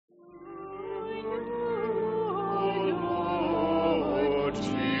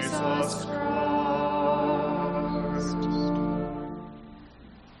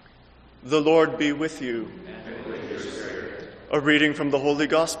The Lord be with you. And with your spirit. A reading from the Holy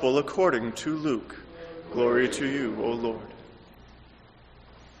Gospel according to Luke. Glory to you, O Lord.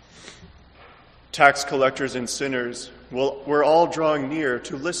 Tax collectors and sinners were all drawing near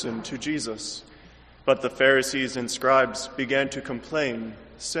to listen to Jesus. But the Pharisees and scribes began to complain,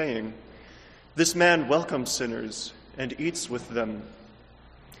 saying, "This man welcomes sinners and eats with them."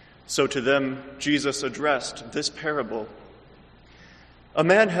 So to them Jesus addressed this parable. A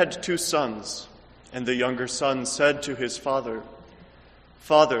man had 2 sons, and the younger son said to his father,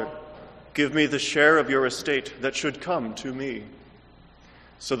 "Father, give me the share of your estate that should come to me."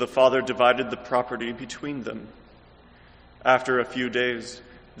 So the father divided the property between them. After a few days,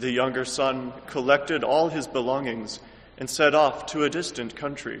 the younger son collected all his belongings and set off to a distant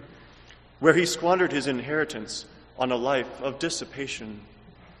country, where he squandered his inheritance on a life of dissipation.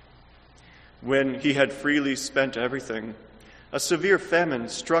 When he had freely spent everything, a severe famine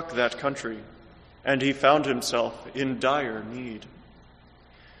struck that country, and he found himself in dire need.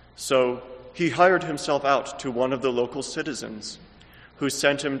 So he hired himself out to one of the local citizens, who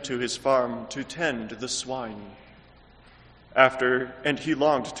sent him to his farm to tend the swine. And he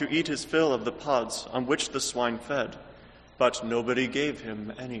longed to eat his fill of the pods on which the swine fed, but nobody gave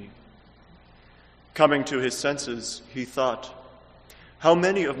him any. Coming to his senses, he thought, "How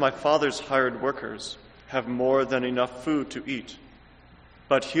many of my father's hired workers have more than enough food to eat,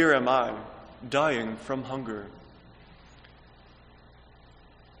 but here am I, dying from hunger.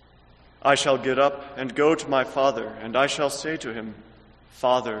 I shall get up and go to my father, and I shall say to him,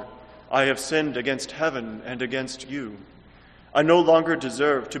 'Father, I have sinned against heaven and against you. I no longer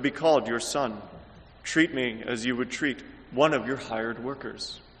deserve to be called your son. Treat me as you would treat one of your hired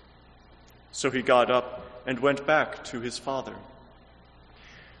workers.' So he got up and went back to his father.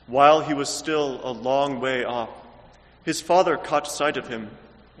 While he was still a long way off, his father caught sight of him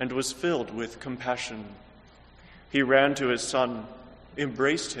and was filled with compassion. He ran to his son,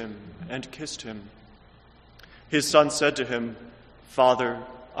 embraced him, and kissed him. His son said to him, 'Father,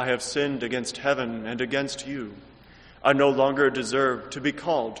 I have sinned against heaven and against you. I no longer deserve to be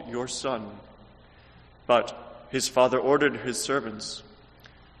called your son.' But his father ordered his servants,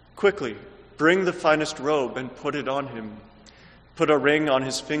 'Quickly, bring the finest robe and put it on him. Put a ring on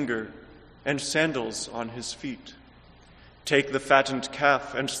his finger and sandals on his feet. Take the fattened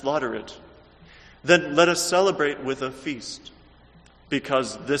calf and slaughter it. Then let us celebrate with a feast,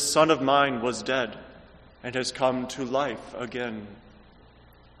 because this son of mine was dead and has come to life again.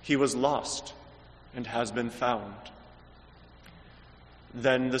 He was lost and has been found.'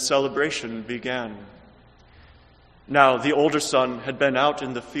 Then the celebration began. Now the older son had been out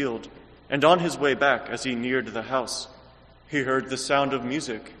in the field, and on his way back, as he neared the house, he heard the sound of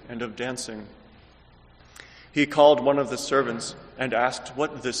music and of dancing. He called one of the servants and asked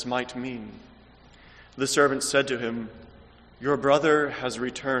what this might mean. The servant said to him, 'Your brother has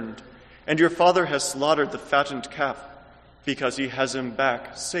returned, and your father has slaughtered the fattened calf, because he has him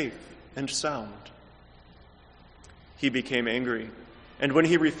back safe and sound.' He became angry, and when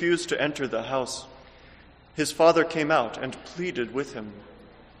he refused to enter the house, his father came out and pleaded with him.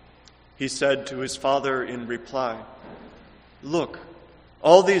 He said to his father in reply, 'Look,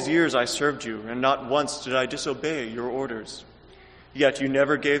 all these years I served you, and not once did I disobey your orders. Yet you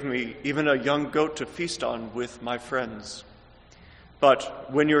never gave me even a young goat to feast on with my friends.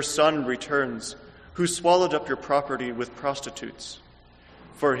 But when your son returns, who swallowed up your property with prostitutes,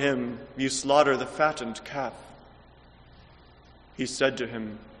 for him you slaughter the fattened calf.' He said to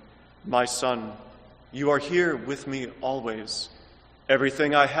him, 'My son, you are here with me always.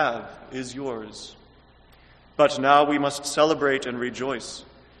 Everything I have is yours. But now we must celebrate and rejoice,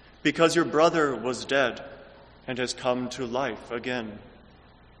 because your brother was dead and has come to life again.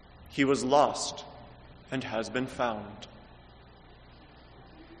 He was lost and has been found.'"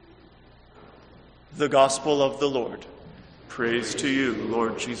 The Gospel of the Lord. Praise to you,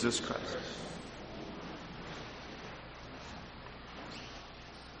 Lord Jesus Christ.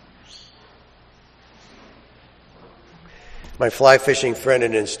 My fly fishing friend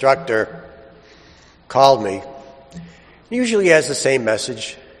and instructor called me. He usually has the same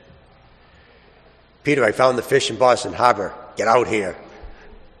message. "Peter, I found the fish in Boston Harbor. Get out here."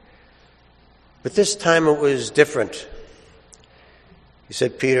 But this time it was different. He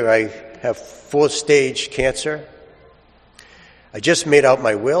said, "Peter, I have 4th-stage cancer. I just made out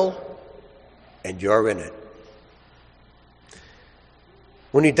my will, and you're in it."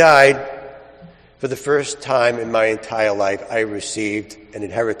 When he died, for the first time in my entire life, I received an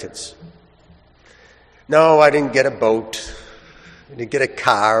inheritance. No, I didn't get a boat. I didn't get a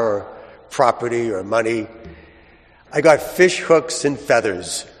car or property or money. I got fish hooks and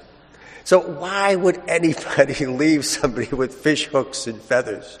feathers. So why would anybody leave somebody with fish hooks and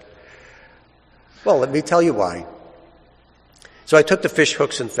feathers? Well, let me tell you why. So I took the fish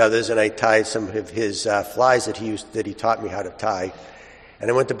hooks and feathers and I tied some of his flies that he taught me how to tie.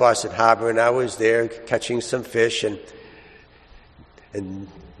 And I went to Boston Harbor and I was there catching some fish, and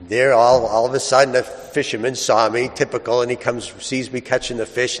there all of a sudden a fisherman saw me, typical, and he sees me catching the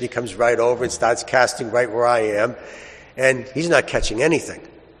fish, and he comes right over and starts casting right where I am, and he's not catching anything.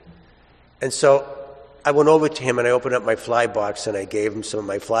 And so I went over to him and I opened up my fly box and I gave him some of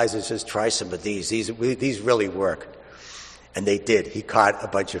my flies and says, try some of these. These really work. And they did. He caught a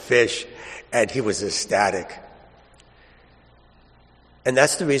bunch of fish and he was ecstatic. And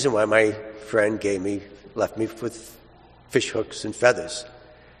that's the reason why my friend left me with fish hooks and feathers.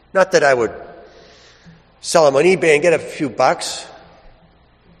 Not that I would sell them on eBay and get a few bucks.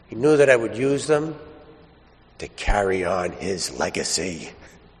 He knew that I would use them to carry on his legacy.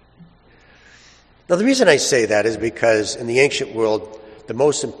 Now, the reason I say that is because in the ancient world, the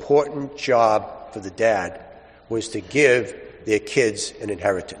most important job for the dad was to give their kids an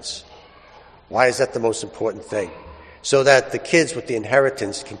inheritance. Why is that the most important thing? So that the kids with the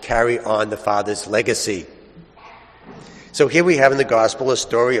inheritance can carry on the father's legacy. So here we have in the gospel a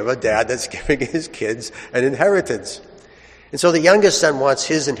story of a dad that's giving his kids an inheritance. And so the youngest son wants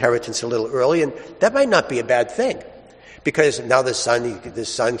his inheritance a little early, and that might not be a bad thing. Because now the son,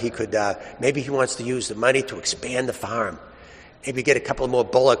 he could, maybe he wants to use the money to expand the farm. Maybe get a couple more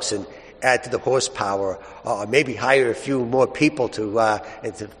bullocks and add to the horsepower, or maybe hire a few more people to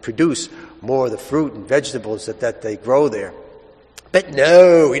produce more of the fruit and vegetables that they grow there. But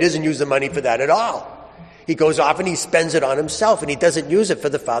no, he doesn't use the money for that at all. He goes off and he spends it on himself, and he doesn't use it for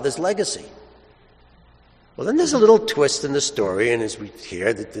the father's legacy. Well, then there's a little twist in the story, and as we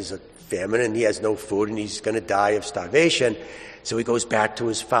hear that there's a famine and he has no food and he's going to die of starvation, so he goes back to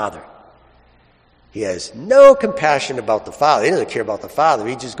his father. He has no compassion about the father. He doesn't care about the father.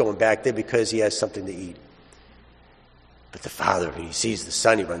 He's just going back there because he has something to eat. But the father, when he sees the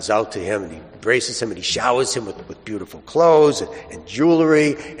son, he runs out to him and he embraces him and he showers him with beautiful clothes and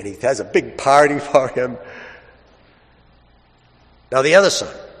jewelry, and he has a big party for him. Now the other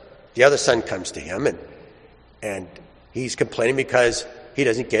son comes to him and he's complaining because he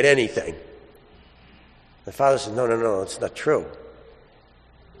doesn't get anything. The father says, no, it's not true.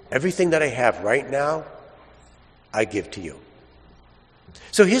 Everything that I have right now, I give to you.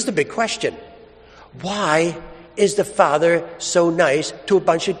 So here's the big question. Why is the father so nice to a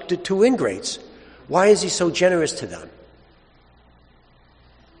bunch of two ingrates? Why is he so generous to them?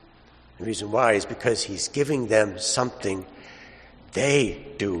 The reason why is because he's giving them something they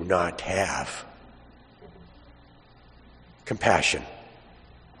do not have. Compassion.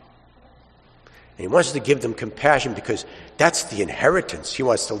 And he wants to give them compassion because that's the inheritance he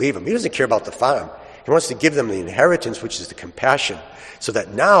wants to leave them. He doesn't care about the farm. He wants to give them the inheritance, which is the compassion, so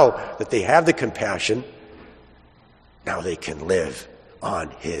that now that they have the compassion, now they can live on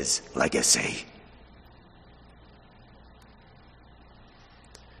his legacy.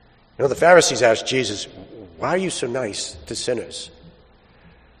 You know, the Pharisees asked Jesus, why are you so nice to sinners?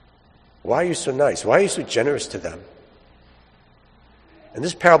 Why are you so nice? Why are you so generous to them? And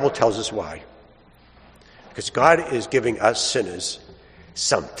this parable tells us why. Because God is giving us sinners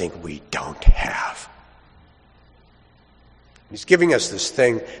something we don't have. He's giving us this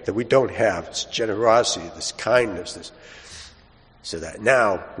thing that we don't have, this generosity, this kindness, so that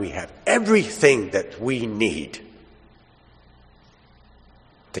now we have everything that we need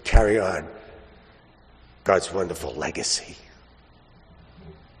to carry on God's wonderful legacy.